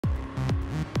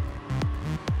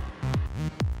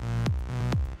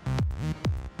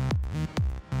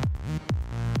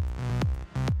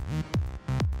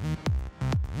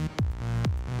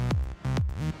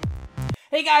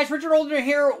Hey guys, Richard Oldner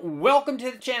here. Welcome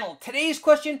to the channel. Today's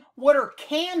question, what are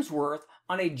cams worth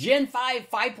on a Gen 5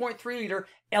 5.3 liter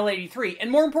L83?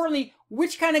 And more importantly,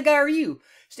 which kind of guy are you?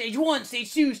 Stage 1,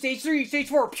 Stage 2, Stage 3, Stage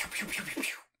 4. Pew, pew, pew, pew,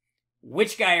 pew.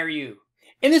 Which guy are you?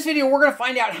 In this video, we're going to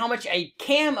find out how much a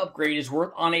cam upgrade is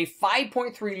worth on a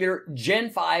 5.3 liter Gen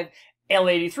 5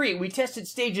 L83. We tested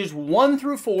stages 1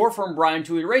 through 4 from Brian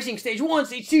TOOLEY Racing. Stage 1,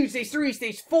 Stage 2, Stage 3,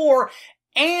 Stage 4.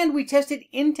 And we tested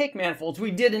intake manifolds.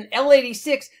 We did an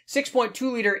L86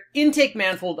 6.2 liter intake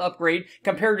manifold upgrade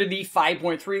compared to the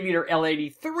 5.3 liter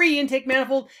L83 intake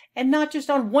manifold. And not just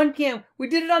on one cam, we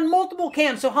did it on multiple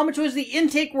cams. So how much was the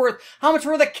intake worth? How much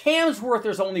were the cams worth?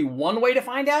 There's only one way to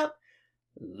find out.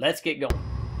 Let's get going.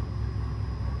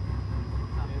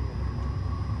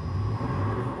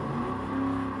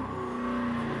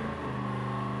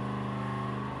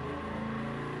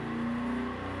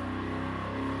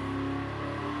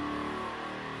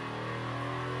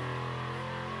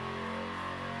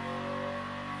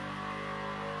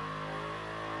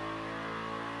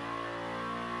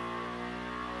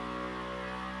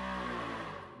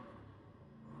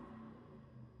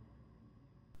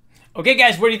 Okay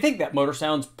guys, what do you think? That motor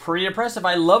sounds pretty impressive.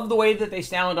 I love the way that they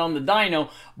sound on the dyno,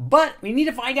 but we need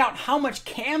to find out how much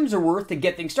cams are worth to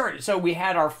get things started. So we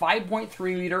had our 5.3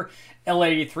 liter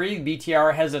L83.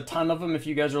 BTR has a ton of them. If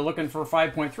you guys are looking for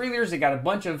 5.3 liters, they got a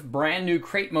bunch of brand new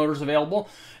crate motors available.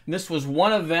 And this was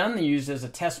one of them used as a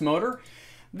test motor.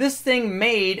 This thing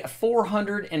made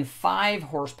 405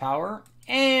 horsepower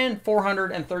and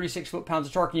 436 foot-pounds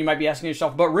of torque. And you might be asking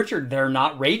yourself, but Richard, they're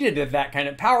not rated at that kind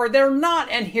of power. They're not,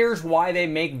 and here's why they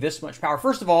make this much power.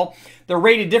 First of all, they're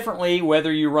rated differently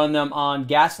whether you run them on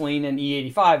gasoline and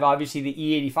E85. Obviously, the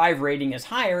E85 rating is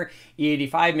higher.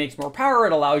 E85 makes more power.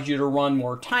 It allows you to run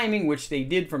more timing, which they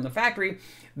did from the factory.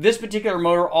 This particular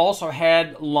motor also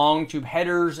had long tube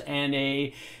headers and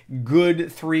a good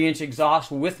 3-inch exhaust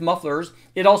with mufflers.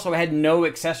 It also had no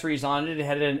accessories on it. It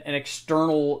had an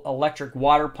external electric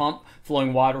water pump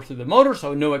flowing water through the motor,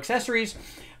 so no accessories.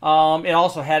 It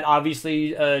also had,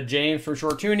 obviously, James from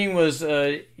Short Tuning was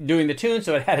doing the tune,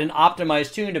 so it had an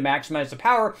optimized tune to maximize the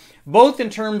power, both in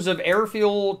terms of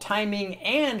air-fuel timing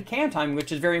and cam timing,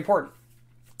 which is very important.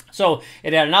 So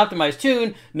it had an optimized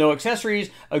tune, no accessories,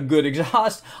 a good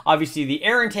exhaust. Obviously the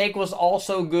air intake was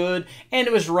also good, and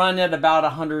it was run at about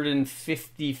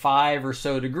 155 or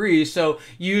so degrees. So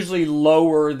usually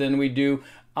lower than we do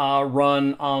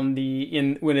run on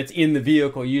when it's in the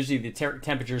vehicle. Usually the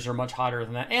temperatures are much hotter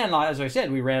than that. And as I said,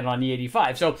 we ran it on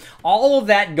E85. So all of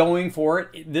that going for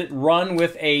it, that run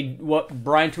with what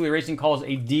Brian TOOLEY Racing calls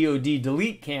a DOD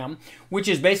delete cam, which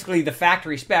is basically the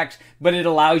factory specs, but it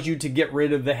allows you to get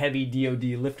rid of the heavy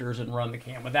DOD lifters and run the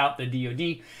cam without the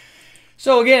DOD.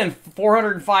 So again,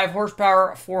 405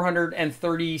 horsepower,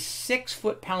 436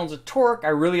 foot-pounds of torque. I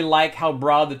really like how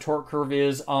broad the torque curve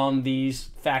is on these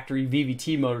factory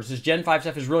VVT motors. This Gen 5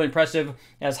 stuff is really impressive. It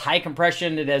has high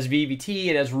compression, it has VVT,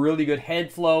 it has really good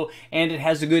head flow, and it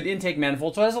has a good intake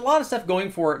manifold. So it has a lot of stuff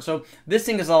going for it. So this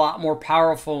thing is a lot more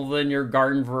powerful than your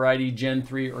garden variety Gen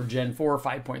 3 or Gen 4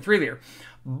 5.3 liter.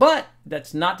 But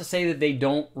that's not to say that they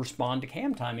don't respond to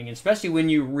cam timing, especially when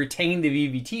you retain the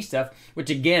VVT stuff,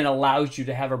 which again allows you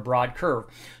to have a broad curve.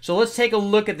 So let's take a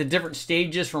look at the different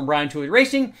stages from Brian TOOLEY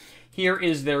Racing. Here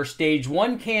is their stage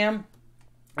 1 cam.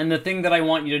 And the thing that I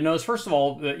want you to know is, first of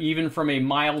all, even from a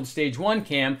mild stage 1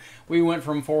 cam, we went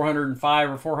from 405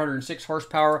 or 406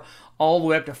 horsepower all the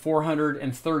way up to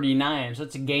 439. So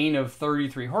it's a gain of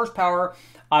 33 horsepower.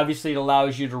 Obviously, it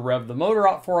allows you to rev the motor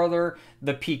out further.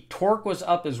 The peak torque was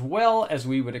up as well, as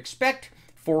we would expect.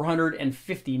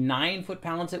 459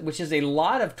 foot-pounds, which is a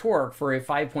lot of torque for a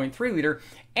 5.3 liter.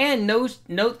 And note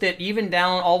that even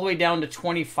all the way down to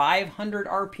 2,500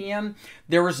 RPM,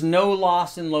 there was no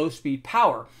loss in low-speed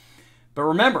power. But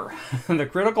remember, the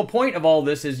critical point of all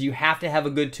this is you have to have a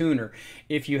good tuner.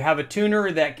 If you have a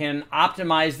tuner that can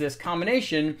optimize this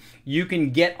combination, you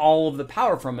can get all of the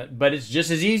power from it. But it's just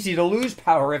as easy to lose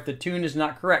power if the tune is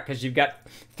not correct, because you've got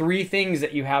 3 things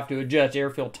that you have to adjust: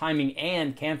 airfield timing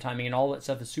and cam timing, and all that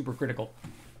stuff is super critical.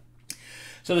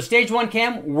 So the stage 1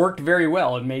 cam worked very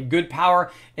well. It made good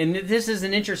power. And this is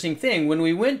an interesting thing. When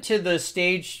we went to the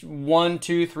stage 1,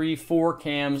 2, 3, 4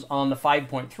 cams on the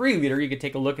 5.3 liter, you could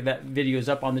take a look at that. Videos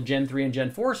up on the Gen 3 and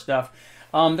Gen 4 stuff.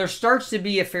 There starts to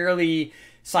be a fairly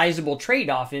sizable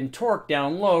trade-off in torque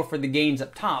down low for the gains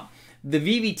up top. The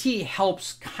VVT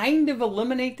helps kind of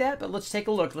eliminate that, but let's take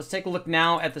a look. Let's take a look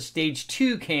now at the stage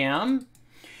 2 cam.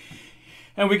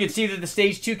 And we can see that the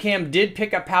stage 2 cam did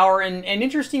pick up power, and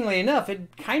interestingly enough,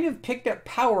 it kind of picked up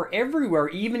power everywhere,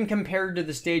 even compared to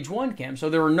the stage 1 cam. So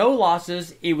there were no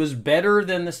losses. It was better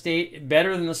than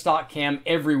the stock cam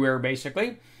everywhere,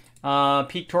 basically.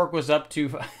 Peak torque was up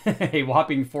to a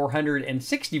whopping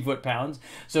 460 foot-pounds,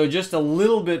 so just a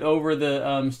little bit over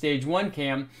the stage 1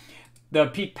 cam. The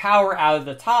peak power out of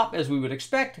the top, as we would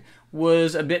expect,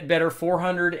 was a bit better,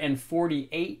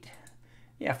 448.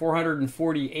 Yeah,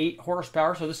 448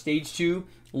 horsepower, so the stage 2,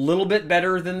 a little bit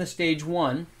better than the stage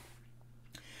 1.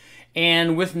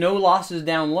 And with no losses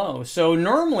down low. So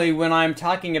normally when I'm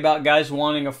talking about guys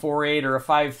wanting a 4.8 or a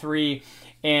 5.3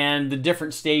 and the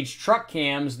different stage truck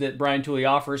cams that Brian TOOLEY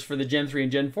offers for the Gen 3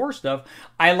 and Gen 4 stuff,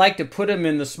 I like to put them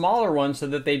in the smaller ones so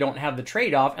that they don't have the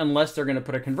trade-off unless they're going to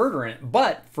put a converter in it.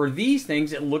 But for these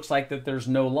things, it looks like that there's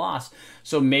no loss.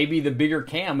 So maybe the bigger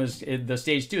cam, the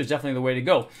stage 2 is definitely the way to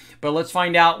go. But let's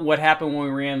find out what happened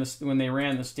when they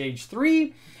ran the stage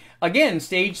 3. Again,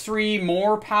 stage 3,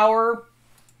 more power.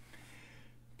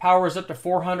 Power is up to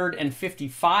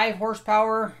 455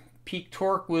 horsepower. Peak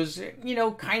torque was, you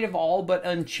know, kind of all but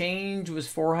unchanged, was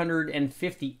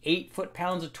 458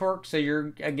 foot-pounds of torque. So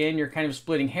you're kind of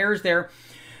splitting hairs there.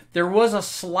 There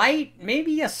was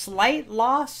maybe a slight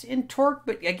loss in torque,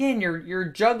 but again, you're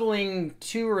juggling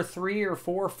 2 or 3 or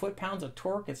 4 foot-pounds of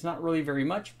torque. It's not really very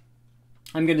much.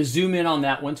 I'm going to zoom in on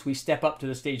that once we step up to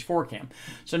the stage 4 cam.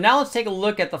 So now let's take a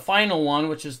look at the final one,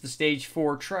 which is the stage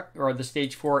 4 truck, or the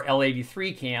stage 4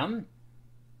 L83 cam.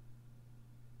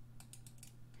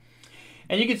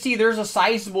 And you can see there's a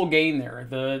sizable gain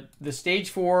there. The stage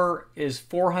 4 is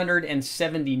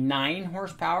 479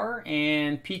 horsepower,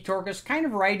 and peak torque is kind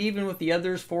of right even with the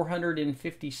others,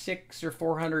 456 or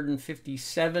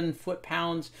 457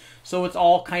 foot-pounds. So it's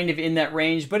all kind of in that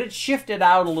range, but it shifted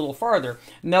out a little farther.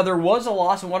 Now there was a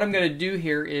loss, and what I'm going to do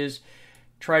here is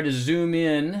try to zoom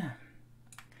in,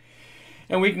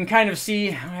 and we can kind of see.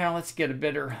 Well, let's get a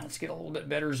little bit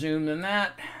better zoom than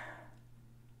that.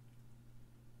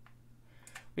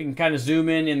 We can kind of zoom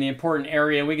in the important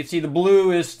area, and we can see the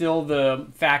blue is still the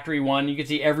factory one. You can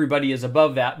see everybody is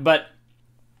above that, but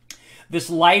this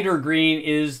lighter green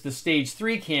is the stage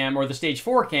 3 cam, or the stage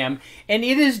 4 cam, and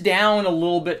it is down a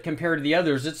little bit compared to the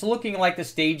others. It's looking like the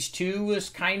stage 2 is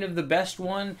kind of the best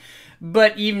one,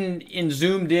 but even in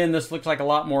zoomed in, this looks like a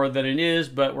lot more than it is,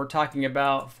 but we're talking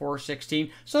about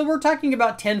 416. So we're talking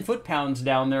about 10 foot-pounds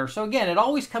down there. So again, it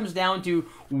always comes down to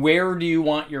where do you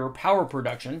want your power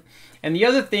production. And the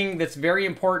other thing that's very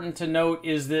important to note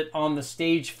is that on the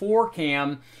stage 4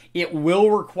 cam, it will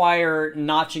require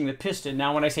notching the piston.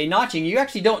 Now, when I say notching, you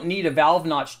actually don't need a valve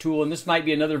notch tool, and this might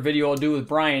be another video I'll do with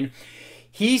Brian.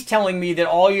 He's telling me that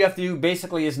all you have to do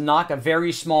basically is knock a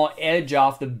very small edge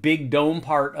off the big dome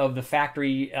part of the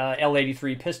factory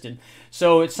L83 piston.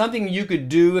 So it's something you could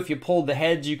do if you pulled the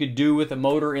heads, you could do with the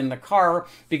motor in the car,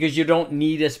 because you don't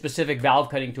need a specific valve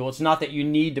cutting tool. It's not that you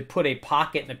need to put a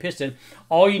pocket in the piston.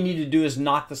 All you need to do is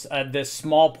knock this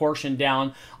small portion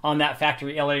down on that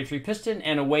factory L83 piston,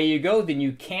 and away you go. Then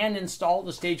you can install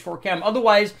the stage 4 cam.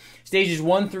 Otherwise, stages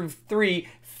 1 through 3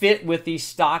 fit with the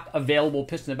stock available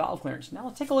piston and valve clearance. Now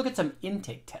let's take a look at some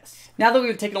intake tests. Now that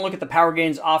we've taken a look at the power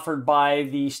gains offered by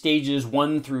the stages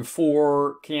 1 through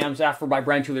 4 cams offered by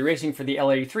Brian TOOLEY Racing for the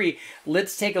L83,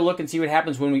 let's take a look and see what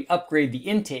happens when we upgrade the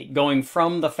intake, going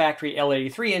from the factory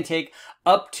L83 intake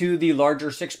up to the larger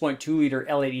 6.2 liter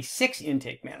L86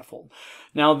 intake manifold.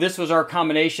 Now this was our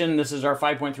combination. This is our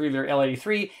 5.3 liter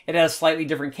L83. It has a slightly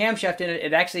different camshaft in it.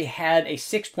 It actually had a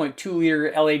 6.2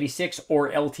 liter L86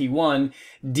 or LT1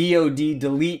 DOD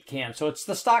delete cam. So it's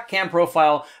the stock cam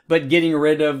profile, but getting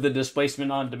rid of the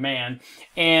displacement on demand.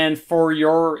 And for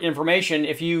your information,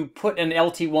 if you put an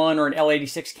LT1 or an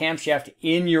L86 camshaft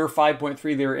in your 5.3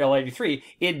 liter L83,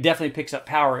 it definitely picks up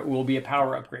power. It will be a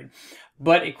power upgrade.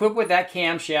 But equipped with that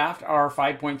camshaft, our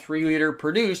 5.3 liter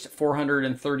produced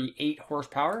 438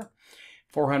 horsepower,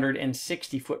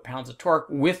 460 foot-pounds of torque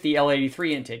with the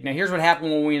L83 intake. Now here's what happened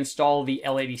when we installed the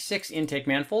L86 intake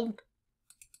manifold.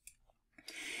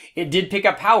 It did pick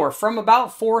up power from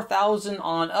about 4,000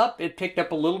 on up. It picked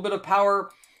up a little bit of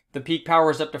power. The peak power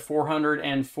is up to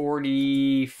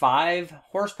 445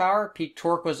 horsepower. Peak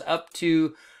torque was up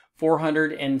to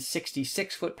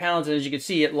 466 foot-pounds, and as you can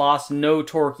see, it lost no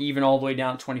torque even all the way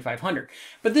down to 2,500.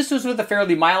 But this was with a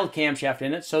fairly mild camshaft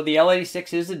in it, so the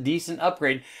L86 is a decent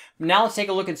upgrade. Now let's take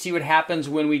a look and see what happens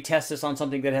when we test this on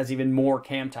something that has even more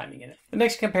cam timing in it. The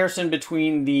next comparison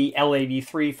between the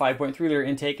L83 5.3 liter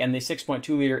intake and the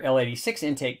 6.2 liter L86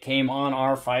 intake came on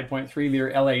our 5.3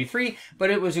 liter L83, but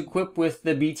it was equipped with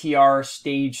the BTR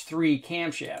Stage 3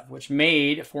 camshaft, which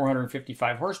made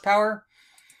 455 horsepower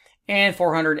and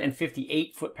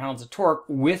 458 foot-pounds of torque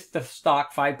with the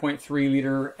stock 5.3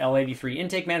 liter L83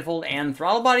 intake manifold and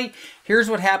throttle body. Here's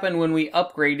what happened when we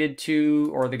upgraded to,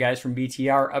 or the guys from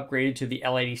BTR upgraded to the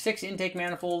L86 intake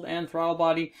manifold and throttle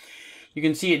body. You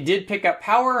can see it did pick up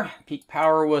power. Peak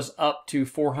power was up to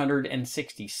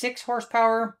 466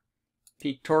 horsepower.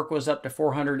 Peak torque was up to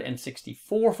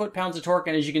 464 foot-pounds of torque.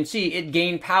 And as you can see, it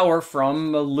gained power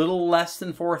from a little less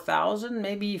than 4,000,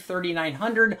 maybe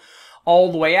 3,900,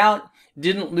 all the way out.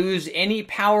 Didn't lose any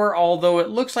power, although it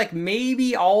looks like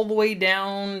maybe all the way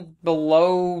down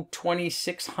below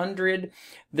 2,600.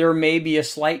 There may be a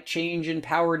slight change in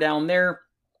power down there.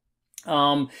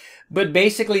 But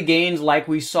basically gains like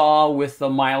we saw with the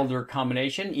milder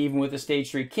combination, even with the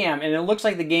stage 3 cam. And it looks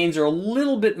like the gains are a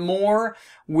little bit more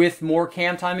with more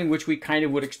cam timing, which we kind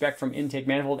of would expect from intake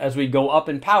manifold. As we go up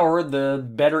in power, the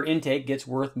better intake gets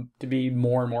worth to be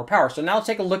more and more power. So now let's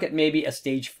take a look at maybe a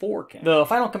stage 4 cam. The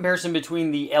final comparison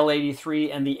between the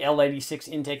L83 and the L86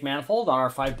 intake manifold on our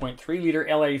 5.3 liter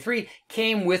L83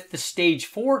 came with the stage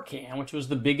 4 cam, which was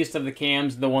the biggest of the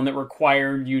cams, the one that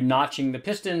required you notching the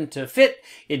piston to fit.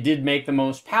 It did make the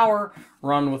most power,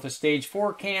 run with a stage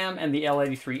 4 cam and the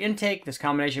L83 intake. This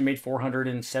combination made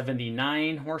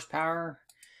 479 horsepower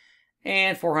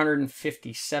and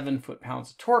 457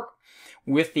 foot-pounds of torque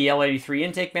with the L83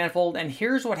 intake manifold. And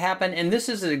here's what happened, and this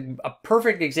is a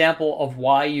perfect example of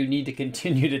why you need to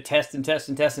continue to test and test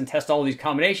and test and test all these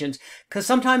combinations, because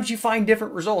sometimes you find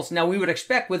different results. Now, we would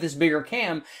expect with this bigger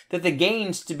cam that the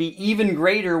gains to be even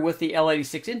greater with the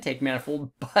L86 intake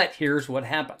manifold, but here's what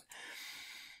happened.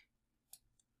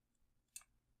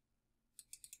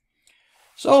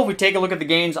 So if we take a look at the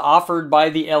gains offered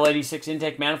by the L86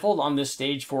 intake manifold on this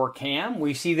stage 4 cam,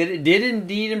 we see that it did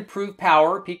indeed improve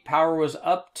power. Peak power was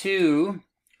up to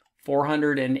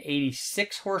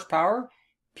 486 horsepower.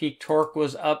 Peak torque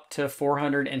was up to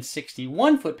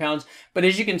 461 foot-pounds. But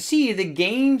as you can see, the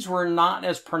gains were not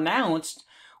as pronounced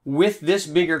with this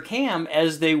bigger cam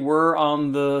as they were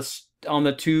on the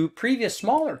 2 previous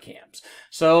smaller cams.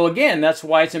 So again, that's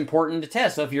why it's important to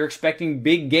test. So if you're expecting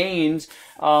big gains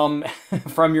from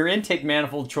your intake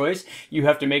manifold choice, you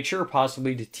have to make sure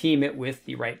possibly to team it with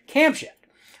the right camshaft.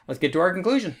 Let's get to our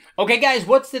conclusion. Okay guys,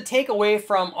 what's the takeaway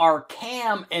from our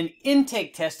cam and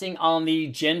intake testing on the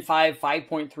Gen 5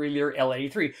 5.3 liter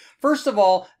L83? First of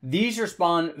all, these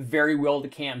respond very well to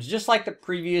cams. Just like the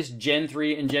previous Gen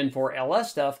 3 and Gen 4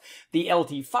 LS stuff, the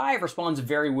LT5 responds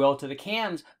very well to the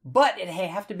cams, but it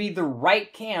have to be the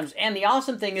right cams. And the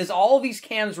awesome thing is all these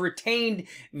cams retained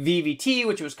VVT,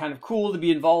 which was kind of cool to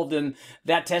be involved in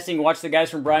that testing. Watch the guys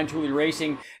from TOOLEY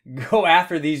Racing go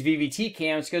after these VVT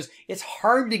cams, because it's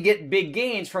hard to get big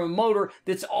gains from a motor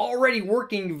that's already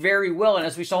working very well. And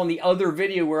as we saw in the other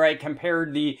video where I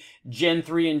compared the Gen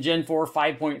 3 and Gen 4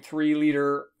 5.3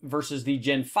 liter versus the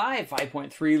Gen 5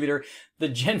 5.3 liter, the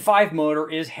Gen 5 motor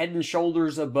is head and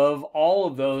shoulders above all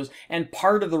of those, and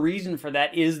part of the reason for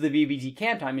that is the VVT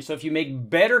cam timing. So if you make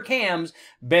better cams,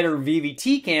 better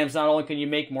VVT cams, not only can you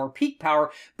make more peak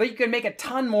power, but you can make a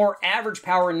ton more average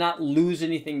power and not lose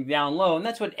anything down low, and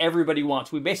that's what everybody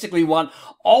wants. We basically want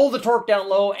all the torque down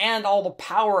low and all the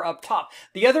power up top.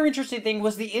 The other interesting thing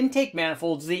was the intake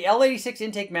manifolds. The L86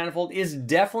 intake manifold is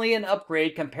definitely an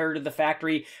upgrade compared to the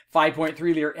factory 5.3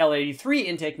 liter L83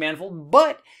 intake manifold,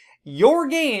 but your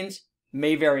gains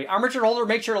may vary. I'm Richard Holder.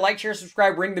 Make sure to like, share,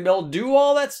 subscribe, ring the bell, do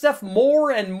all that stuff,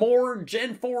 more and more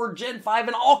Gen 4, Gen 5,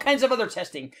 and all kinds of other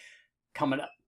testing coming up.